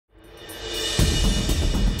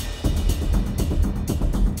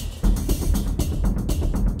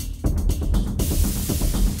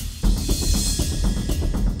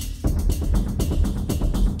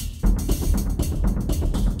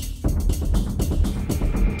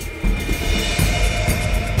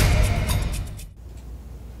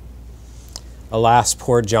Alas,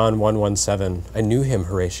 poor John 117. I knew him,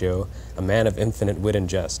 Horatio, a man of infinite wit and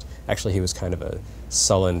jest. Actually, he was kind of a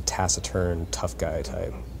sullen, taciturn, tough guy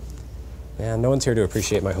type. Man, no one's here to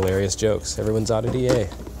appreciate my hilarious jokes. Everyone's out at EA.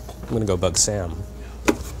 I'm gonna go bug Sam.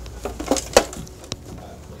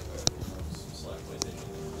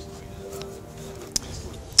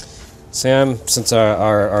 Sam, since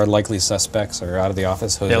our likely suspects are out of the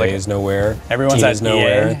office, Jose is nowhere. Everyone's at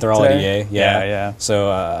nowhere. EA. They're all at EA. Yeah.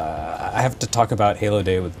 So I have to talk about Halo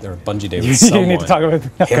Day or Bungie Day with someone. You need to talk about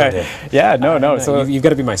Halo Day. Yeah, no. So you've got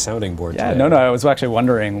to be my sounding board. Yeah, today. no. I was actually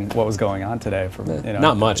wondering what was going on today.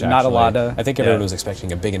 Not much. Actually. Not a lot. I think everyone was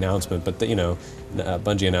expecting a big announcement, but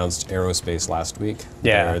Bungie announced Aerospace last week.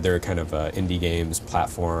 Yeah. Their kind of indie games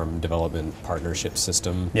platform development partnership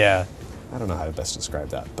system. Yeah. I don't know how to best describe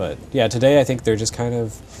that, but yeah, today I think they're just kind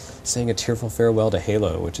of saying a tearful farewell to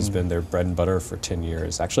Halo, which has been their bread and butter for 10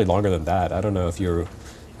 years. Actually, longer than that. I don't know if you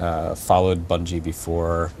followed Bungie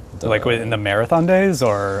before. Like in the Marathon days,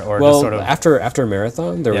 or well, just sort of after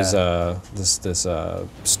Marathon, there was this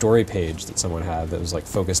story page that someone had that was like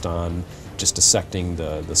focused on just dissecting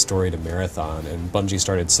the story to Marathon, and Bungie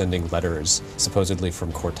started sending letters, supposedly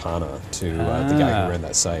from Cortana, to the guy who ran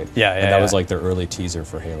that site. And that was like their early teaser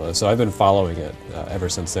for Halo. So I've been following it ever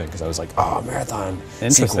since then, because I was like, oh, Marathon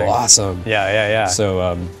sequel, awesome. Yeah.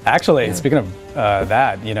 So actually, speaking of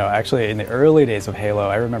that, actually in the early days of Halo,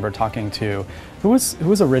 I remember talking to who was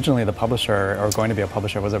originally the publisher or going to be a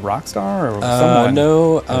publisher. Was it Rockstar or someone?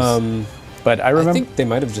 No. But I remember. I think they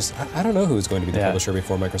might have just. I don't know who was going to be the publisher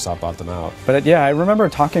before Microsoft bought them out. But I remember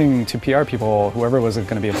talking to PR people, whoever was going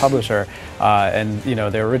to be a publisher, and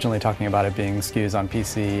they were originally talking about it being SKUs on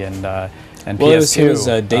PC and PS2. It was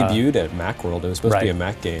debuted at Macworld. It was supposed to be a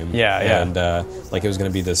Mac game. And like it was going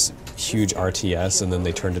to be this huge RTS, and then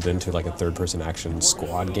they turned it into like a third-person action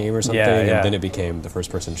squad game or something, and then it became the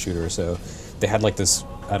first-person shooter. So they had like this,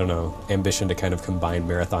 I don't know, ambition to kind of combine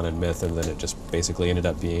Marathon and Myth, and then it just basically ended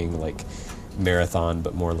up being like Marathon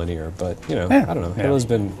but more linear. But I don't know. Halo's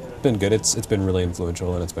been good. It's been really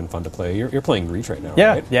influential, and it's been fun to play. You're playing Reach right now,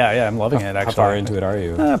 right? Yeah. I'm loving it. Actually, how far into it are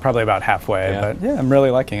you? Probably about halfway. But I'm really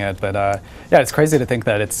liking it. But it's crazy to think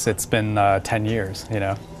that it's been 10 years.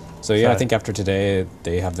 So I think after today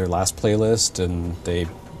they have their last playlist, and they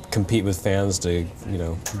compete with fans to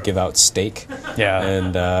give out steak.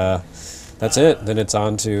 And that's it. Then it's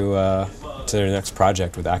on to their next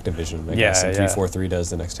project with Activision, I guess. And 343 does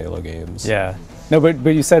the next Halo games. Yeah. No, but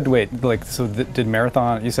you said did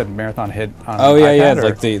Marathon? You said Marathon hit on iPad, iPad? Or?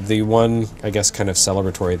 Like the one, I guess, kind of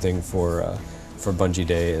celebratory thing for Bungie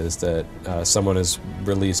Day is that someone has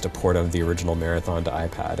released a port of the original Marathon to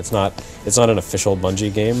iPad. It's not an official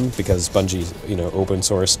Bungie game, because Bungie open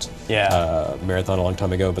sourced Marathon a long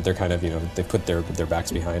time ago, but they're kind of they put their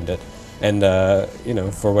backs behind it, and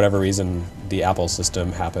for whatever reason the Apple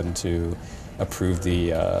system happened to approve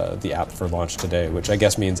the app for launch today, which I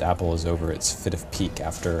guess means Apple is over its fit of peak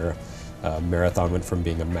after Marathon went from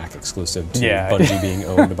being a Mac exclusive to Bungie being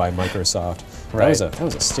owned by Microsoft. Right. That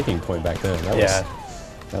was a sticking point back then.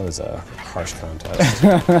 That was a harsh contest.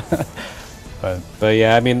 but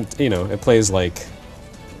yeah, I mean, it plays like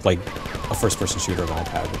a first-person shooter on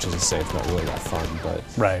iPad, which is to say it's not really that fun, but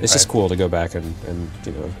it's just cool to go back and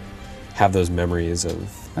have those memories of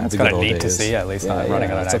That's the kind good of old neat days. to see, at least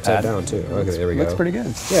running on an it's iPad. Upside down too. Okay, there we go. Looks pretty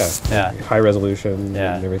good. Yeah. High resolution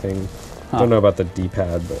and everything. Don't know about the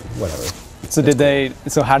D-pad, but whatever.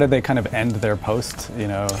 So how did they kind of end their post,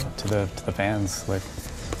 to the fans? Like,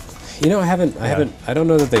 I don't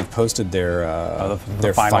know that they've posted their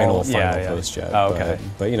final post yet. Oh, okay.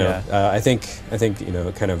 But I think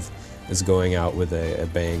it kind of is going out with a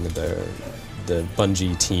bang. The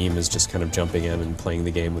Bungie team is just kind of jumping in and playing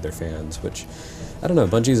the game with their fans, which I don't know.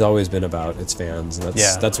 Bungie's always been about its fans, and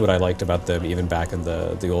that's what I liked about them even back in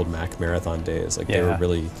the old Mac Marathon days. Like they were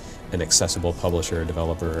really an accessible publisher,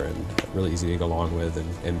 developer, and really easy to go along with,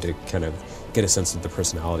 and to kind of get a sense of the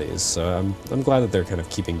personalities. So I'm glad that they're kind of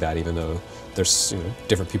keeping that, even though there's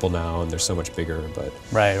different people now and they're so much bigger. But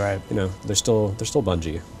they're still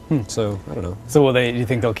Bungie. So I don't know. So do you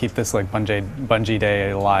think they'll keep this like Bungie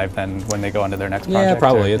Day alive then when they go into their next project? Yeah,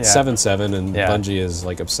 probably. It's 7/7, and Bungie is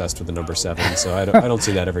like obsessed with the number 7. So I don't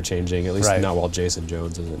see that ever changing. At least not while Jason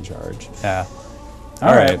Jones is in charge. Yeah.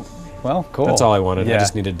 All right. Well, cool. That's all I wanted. I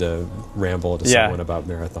just needed to ramble to someone about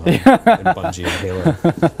Marathon and Bungie and Halo.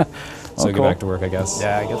 So get back to work, I guess.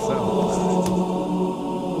 Yeah, I guess so.